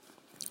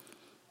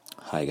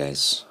Hi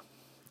guys,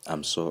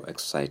 I'm so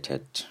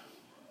excited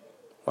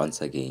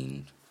once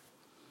again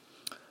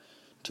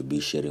to be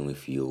sharing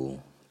with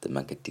you the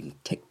marketing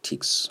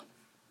tactics,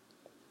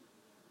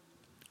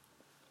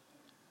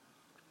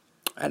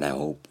 and I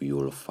hope you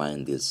will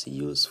find this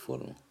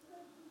useful.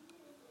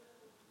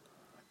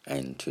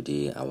 And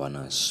today I want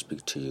to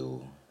speak to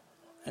you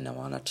and I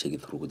want to take you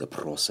through the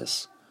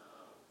process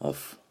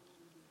of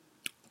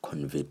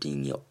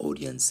converting your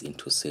audience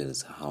into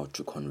sales, how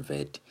to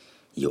convert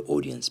your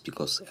audience,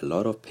 because a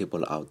lot of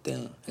people out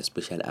there,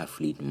 especially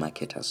affiliate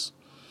marketers,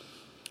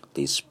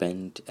 they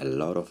spend a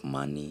lot of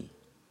money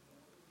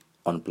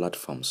on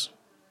platforms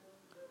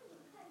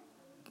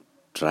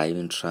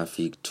driving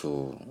traffic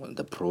to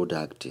the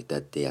product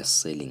that they are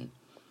selling.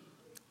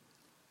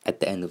 At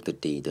the end of the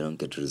day, they don't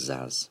get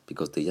results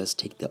because they just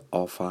take the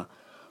offer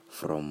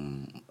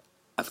from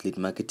affiliate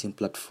marketing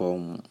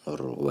platform or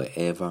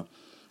wherever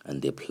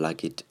and they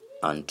plug it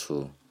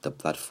onto the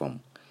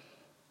platform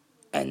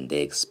and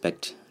they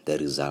expect the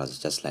results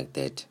just like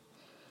that.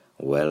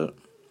 Well,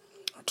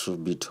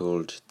 truth be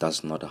told,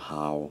 that's not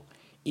how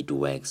it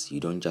works.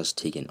 You don't just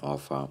take an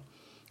offer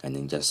and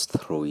then just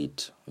throw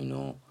it,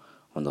 on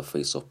the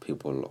face of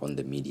people on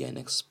the media and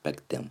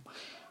expect them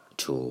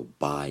to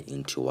buy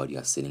into what you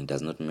are selling. It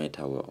does not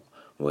matter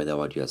whether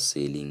what you are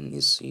selling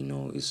is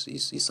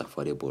is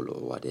affordable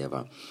or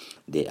whatever.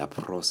 There are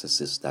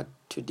processes that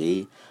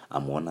today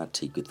I'm gonna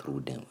take you through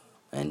them,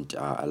 and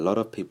a lot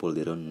of people,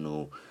 they don't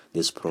know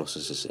these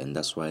processes, and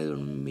that's why they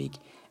don't make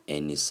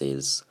any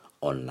sales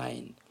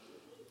online.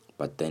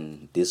 But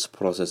then these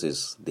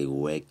processes, they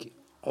work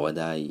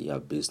whether your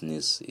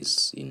business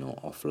is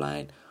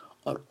offline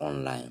or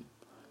online.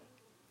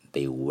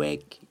 They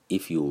work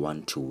if you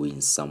want to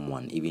win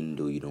someone, even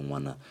though you don't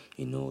wanna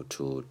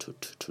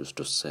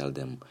to sell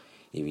them.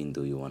 Even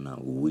though you wanna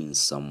win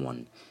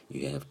someone,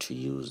 you have to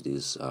use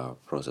these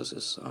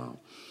processes,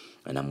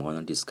 and I'm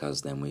gonna discuss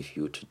them with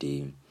you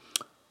today.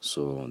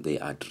 So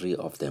there are three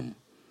of them.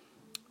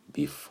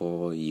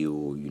 Before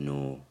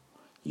you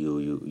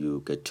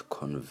get to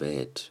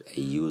convert a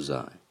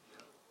user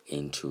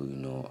into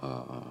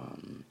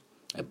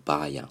a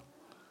buyer,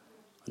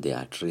 there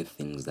are three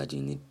things that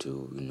you need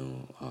to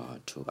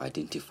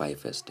identify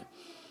first,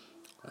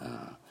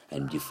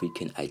 and before you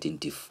can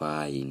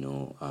identify,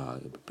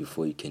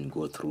 before you can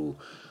go through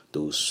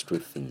those three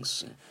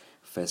things,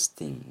 first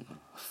thing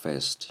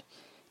first,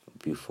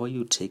 before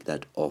you take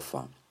that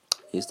offer,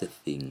 here's the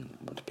thing: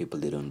 what people,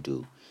 they don't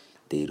do,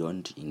 they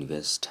don't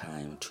invest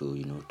time to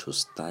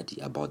study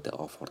about the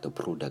offer, the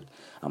product.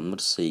 I'm not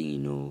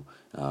saying do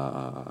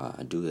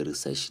a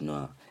research.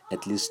 No,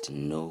 at least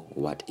know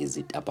what is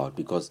it about,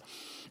 because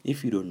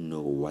if you don't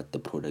know what the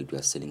product you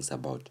are selling is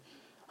about,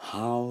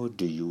 how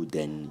do you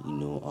then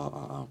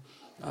know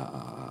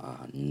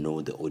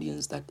the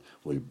audience that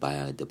will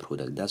buy the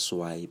product? That's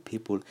why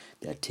people,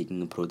 they are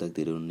taking a product,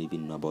 they don't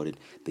even know about it,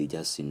 they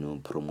just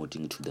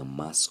promoting to the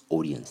mass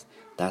audience.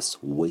 That's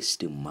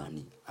wasting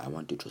money. I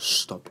want you to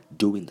stop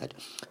doing that.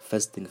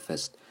 First thing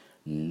first,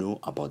 know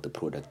about the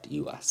product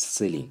you are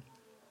selling.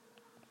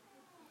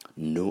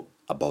 Know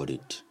about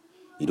it.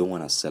 You don't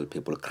want to sell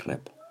people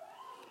crap.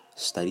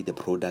 Study the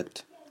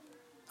product.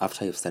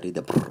 After you've studied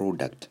the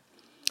product,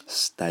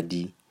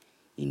 study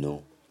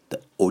the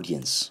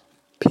audience,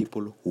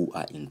 people who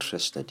are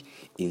interested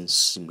in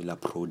similar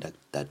product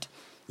that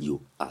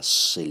you are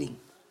selling.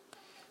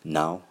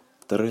 Now,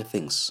 three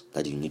things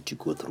that you need to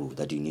go through,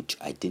 that you need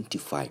to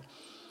identify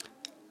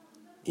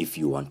if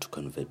you want to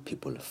convert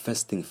people.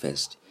 First thing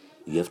first,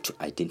 you have to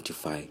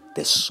identify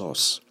the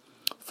source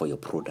for your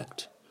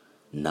product.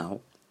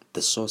 Now,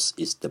 the source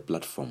is the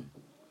platform.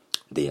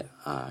 There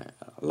are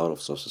a lot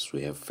of sources.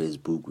 We have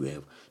Facebook, we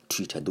have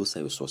Twitter. Those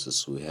are your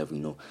sources. We have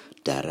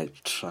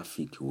direct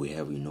traffic. We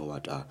have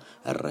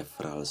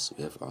referrals.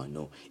 We have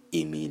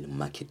email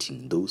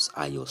marketing. Those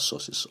are your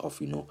sources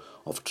of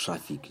of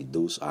traffic.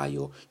 Those are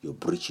your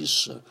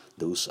bridges.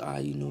 Those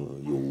are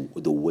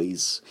the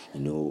ways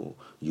you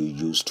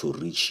use to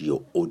reach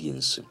your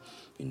audience.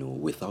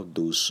 Without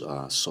those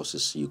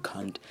sources, you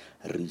can't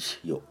reach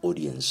your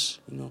audience.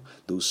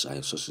 Those are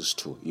your sources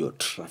to your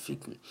traffic.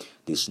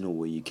 There's no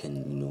way you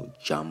can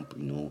jump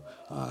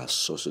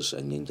sources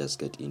and then just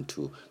get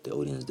into the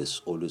audience.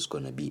 There's always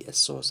gonna be a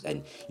source,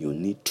 and you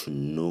need to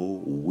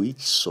know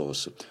which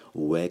source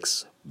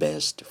works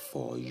best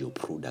for your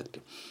product.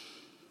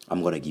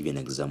 I'm gonna give you an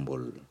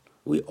example.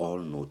 We all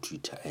know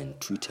Twitter, and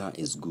Twitter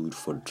is good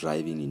for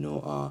driving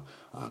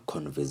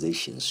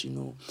conversations,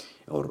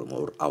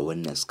 or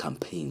awareness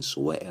campaigns,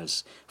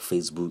 whereas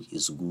Facebook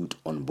is good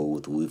on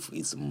both. With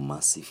its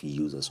massive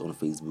users on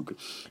Facebook,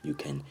 you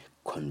can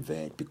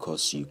convert,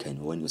 because you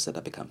can, when you set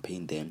up a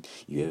campaign, then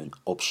you have an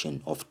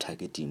option of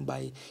targeting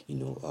by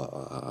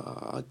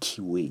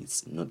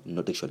keywords,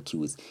 not actual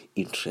keywords,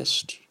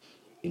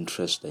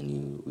 interest, and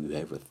you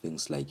have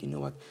things like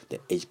the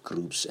age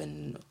groups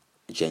and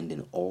gender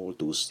and all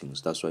those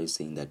things. That's why I'm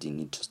saying that you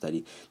need to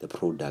study the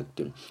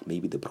product.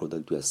 Maybe the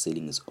product you are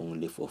selling is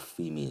only for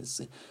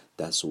females.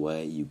 That's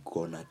why you're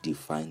gonna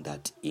define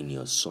that in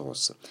your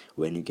source.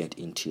 When you get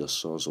into your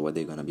source, whether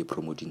you're gonna be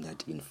promoting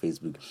that in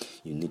Facebook,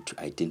 you need to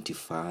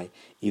identify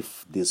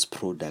if this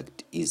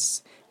product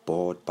is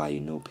bought by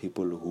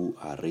people who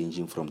are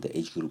ranging from the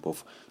age group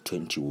of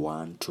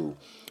 21 to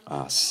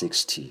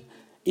 60.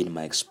 In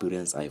my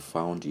experience, I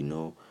found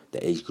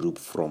the age group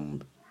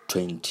from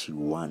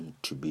 21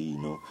 to be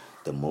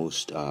the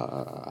most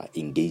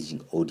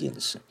engaging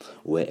audience,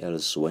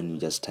 whereas when you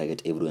just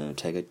target everyone, you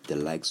target the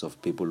likes of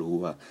people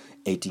who are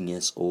 18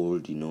 years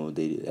old,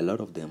 a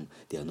lot of them,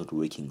 they are not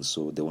working,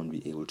 so they won't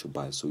be able to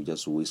buy, so you're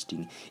just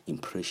wasting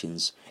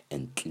impressions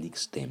and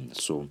clicks them.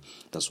 So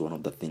that's one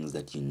of the things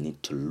that you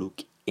need to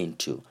look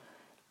into.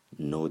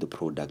 Know the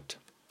product,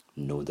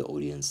 know the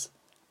audience,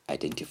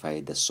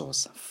 identify the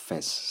source.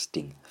 First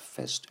thing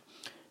first,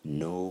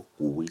 know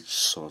which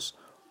source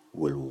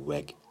will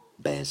work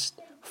best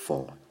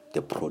for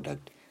the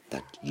product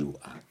that you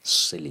are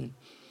selling.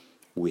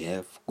 We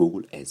have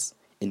Google Ads.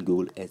 In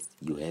Google Ads,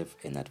 you have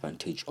an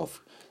advantage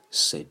of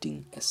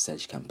setting a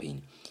search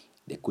campaign.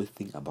 The good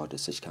thing about a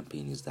search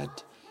campaign is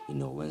that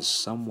when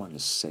someone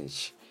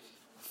search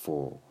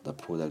for the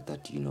product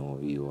that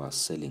you are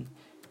selling,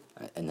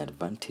 an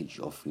advantage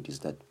of it is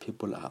that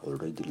people are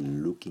already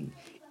looking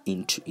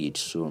into it,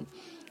 so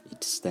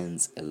it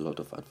stands a lot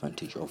of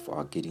advantage of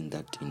getting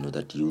that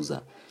that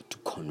user to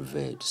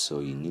convert. So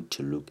you need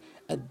to look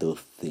at those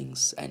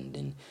things, and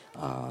then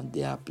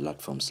there are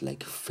platforms like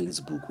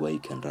Facebook where you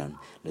can run,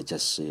 let's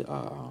just say,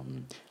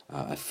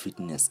 a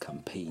fitness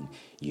campaign.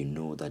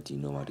 That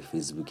what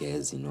Facebook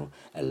has a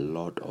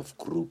lot of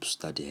groups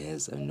that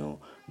has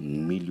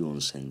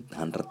millions and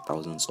hundred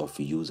thousands of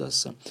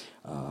users.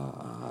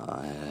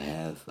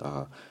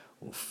 Have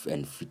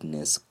and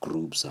fitness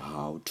groups,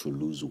 how to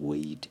lose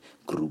weight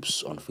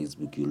groups on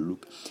Facebook. You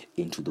look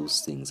into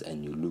those things,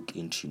 and you look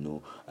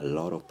into a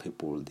lot of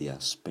people, they are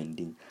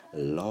spending a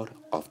lot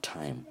of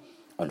time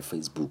on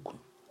Facebook.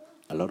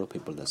 A lot of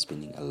people are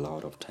spending a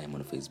lot of time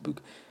on Facebook.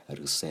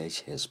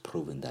 Research has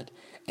proven that.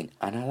 And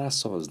another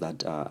source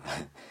that a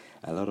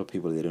lot of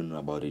people, they don't know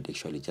about it,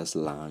 actually just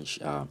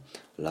launched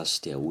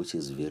last year, which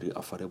is very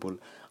affordable.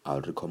 I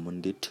would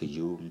recommend it to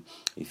you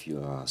if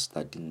you are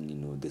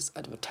starting this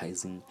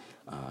advertising.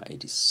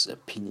 It is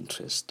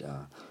Pinterest.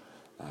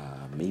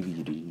 Maybe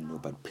you didn't know,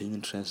 but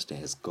Pinterest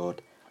has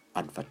got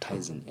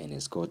advertising and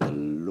it's got the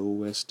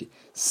lowest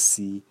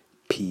CPC.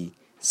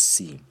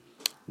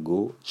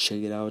 Go check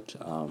it out.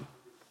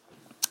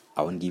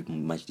 I won't give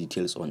much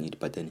details on it,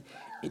 but then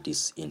it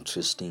is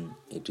interesting,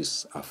 it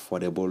is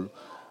affordable,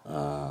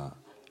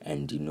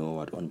 and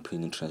on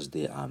Pinterest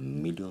there are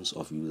millions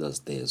of users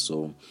there.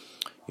 So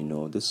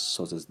these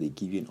sources, they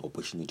give you an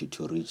opportunity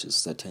to reach a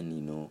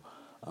certain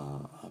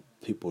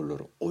people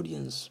or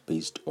audience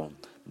based on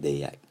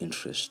their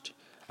interest.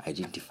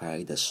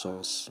 Identify the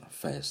source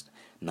first.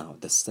 Now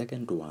the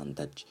second one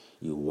that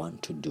you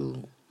want to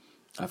do,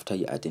 after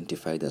you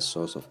identify the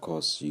source, of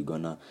course, you're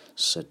gonna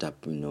set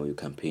up your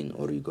campaign,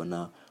 or you're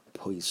gonna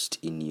post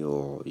in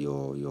your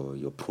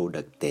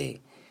product there.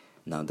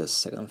 Now the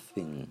second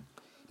thing,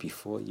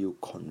 before you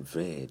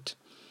convert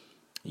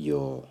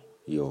your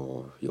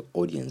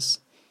audience,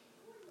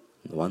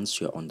 once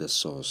you're on the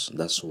source,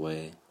 that's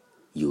where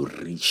you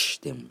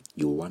reach them.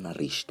 You wanna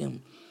reach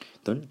them.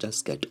 Don't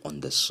just get on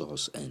the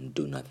source and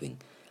do nothing.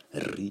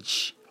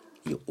 Reach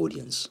your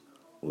audience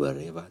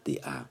wherever they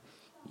are,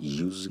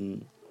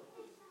 using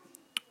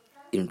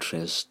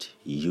interest,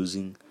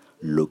 using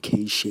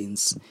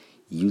locations,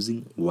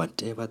 using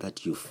whatever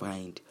that you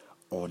find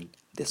on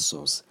the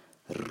source.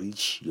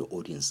 Reach your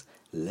audience.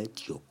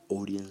 Let your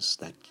audience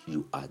that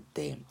you are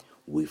there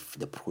with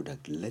the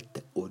product, let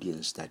the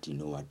audience that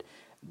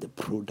the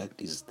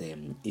product is there.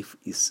 If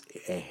it's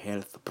a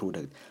health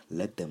product,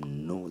 let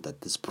them know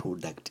that this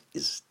product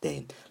is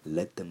there.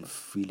 Let them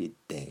feel it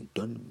there.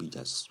 Don't be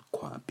just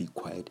be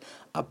quiet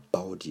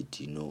about it.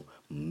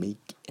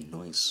 Make a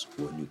noise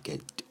when you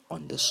get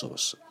on the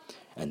source.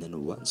 And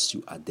then once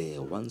you are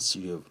there, once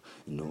you have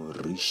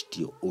reached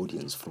your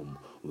audience from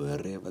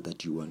wherever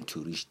that you want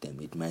to reach them,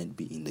 it might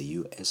be in the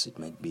US, it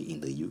might be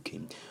in the UK,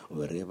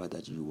 wherever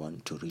that you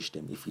want to reach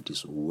them, if it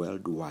is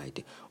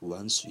worldwide,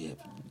 once you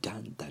have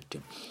done that,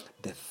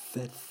 the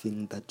third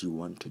thing that you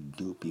want to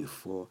do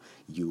before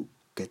you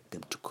get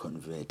them to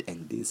convert,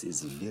 and this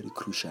is very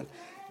crucial,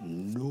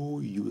 no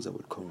user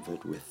will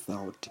convert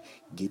without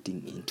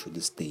getting into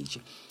this stage.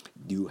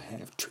 You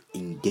have to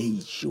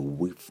engage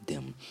with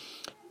them.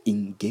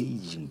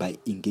 By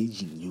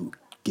engaging, you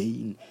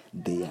gain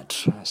their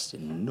trust.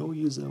 No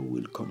user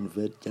will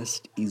convert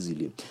just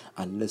easily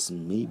unless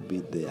maybe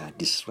they are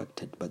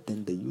distracted. But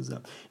then the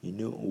user,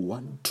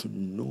 want to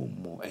know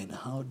more. And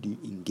how do you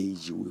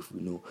engage with,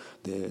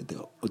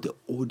 the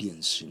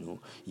audience?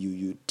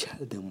 You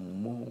tell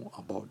them more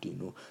about,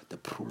 the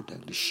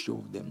product.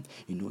 Show them,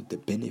 the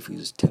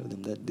benefits. Tell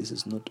them that this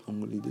is not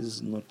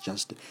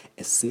just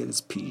a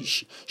sales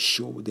pitch.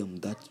 Show them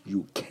that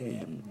you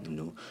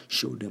can,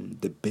 show them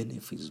the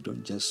benefits.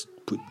 Don't just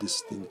put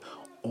this thing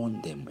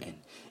on them. And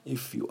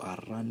if you are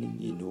running,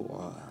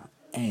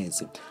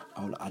 ads,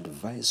 I'll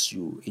advise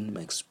you. In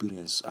my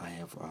experience,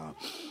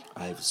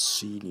 I've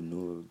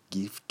seen,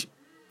 gift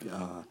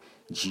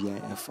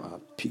GIF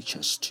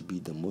pictures to be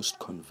the most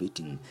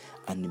converting,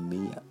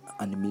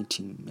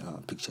 animating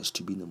pictures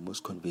to be the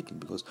most converting,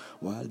 because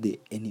while they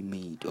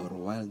animate or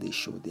while they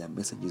show their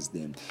messages,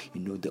 then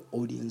the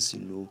audience,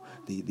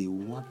 they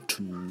want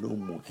to know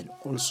more. And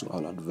also,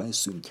 I'll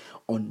advise you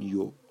on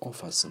your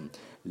offers,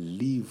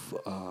 leave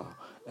a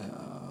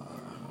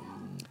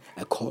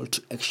call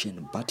to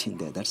action button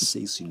there that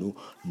says, know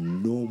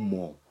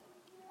more.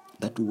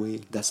 That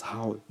way, that's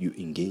how you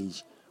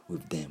engage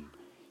with them.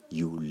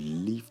 You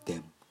leave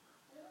them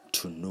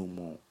to know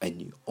more,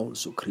 and you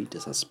also create a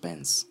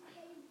suspense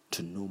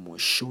to know more.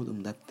 Show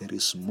them that there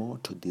is more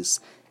to this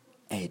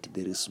ad,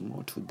 there is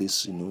more to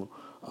this,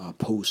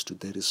 post,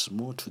 there is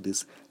more to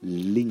this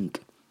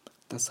link.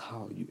 That's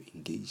how you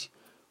engage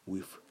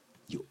with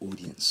your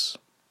audience.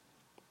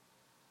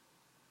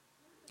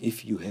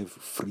 If you have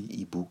free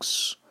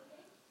ebooks,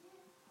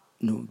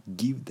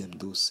 give them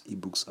those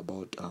ebooks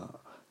about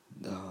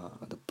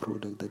the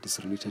product that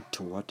is related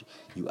to what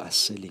you are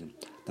selling.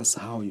 That's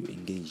how you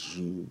engage.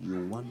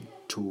 You want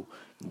to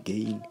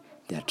gain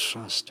their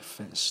trust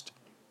first.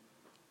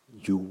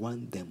 You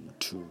want them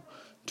to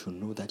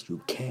know that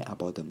you care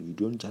about them. You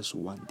don't just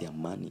want their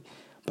money,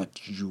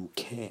 but you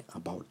care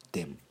about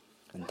them.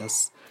 And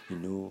that's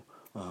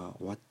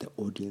what the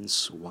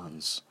audience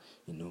wants.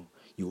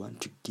 You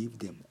want to give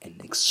them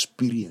an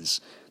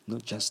experience,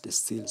 not just a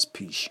sales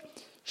pitch.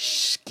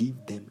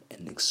 Give them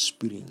an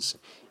experience.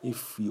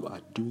 If you are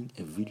doing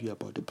a video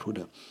about the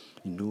product,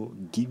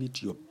 give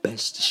it your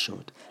best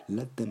shot.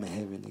 Let them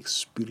have an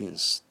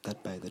experience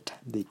that by the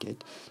time they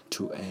get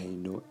to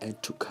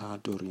add to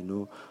cart or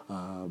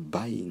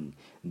buying,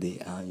 they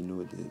are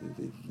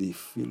they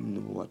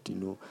feel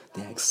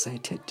they are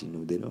excited.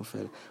 They don't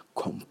feel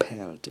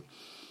compelled.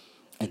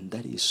 And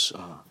that is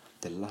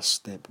the last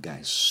step,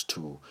 guys,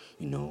 to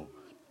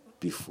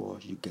before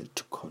you get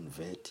to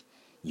convert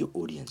your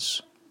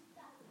audience.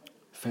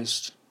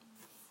 First,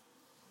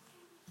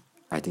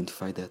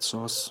 identify that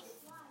source.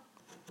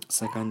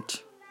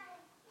 Second,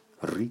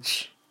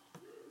 reach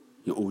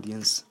your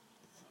audience.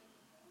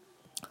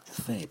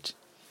 Third,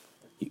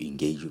 you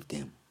engage with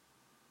them.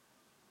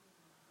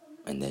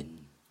 And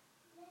then,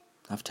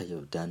 after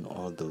you've done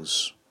all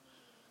those,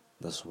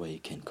 that's where you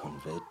can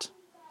convert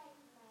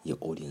your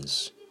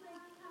audience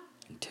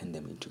and turn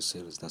them into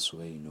sales. That's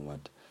where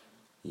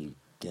you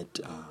get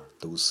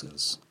those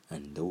sales,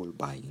 and they will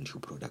buy into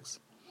products.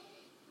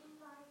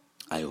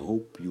 I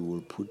hope you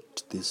will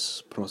put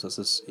these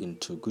processes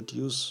into good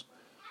use,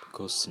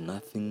 because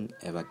nothing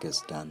ever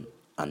gets done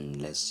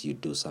unless you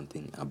do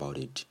something about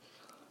it.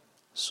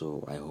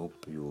 So I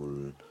hope you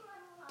will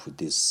put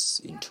this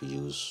into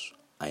use.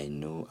 I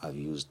know I've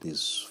used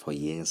this for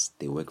years.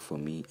 They work for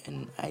me,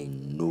 and I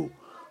know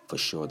for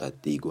sure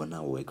that they're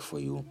gonna work for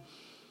you.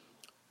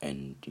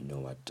 And you know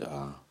what?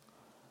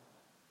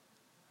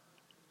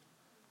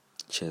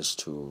 Cheers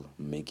to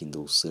making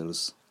those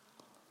sales.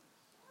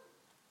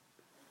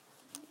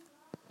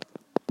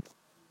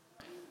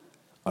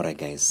 Alright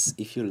guys,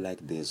 if you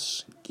like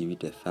this, give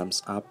it a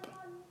thumbs up,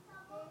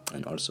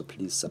 and also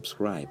please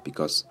subscribe,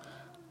 because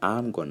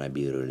I'm gonna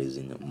be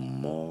releasing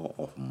more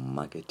of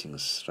marketing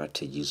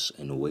strategies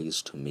and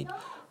ways to make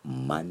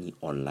money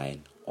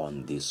online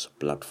on this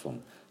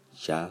platform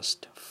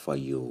just for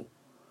you.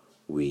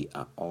 We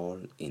are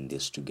all in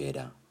this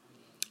together.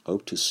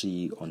 Hope to see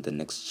you on the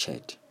next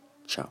chat.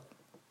 Ciao.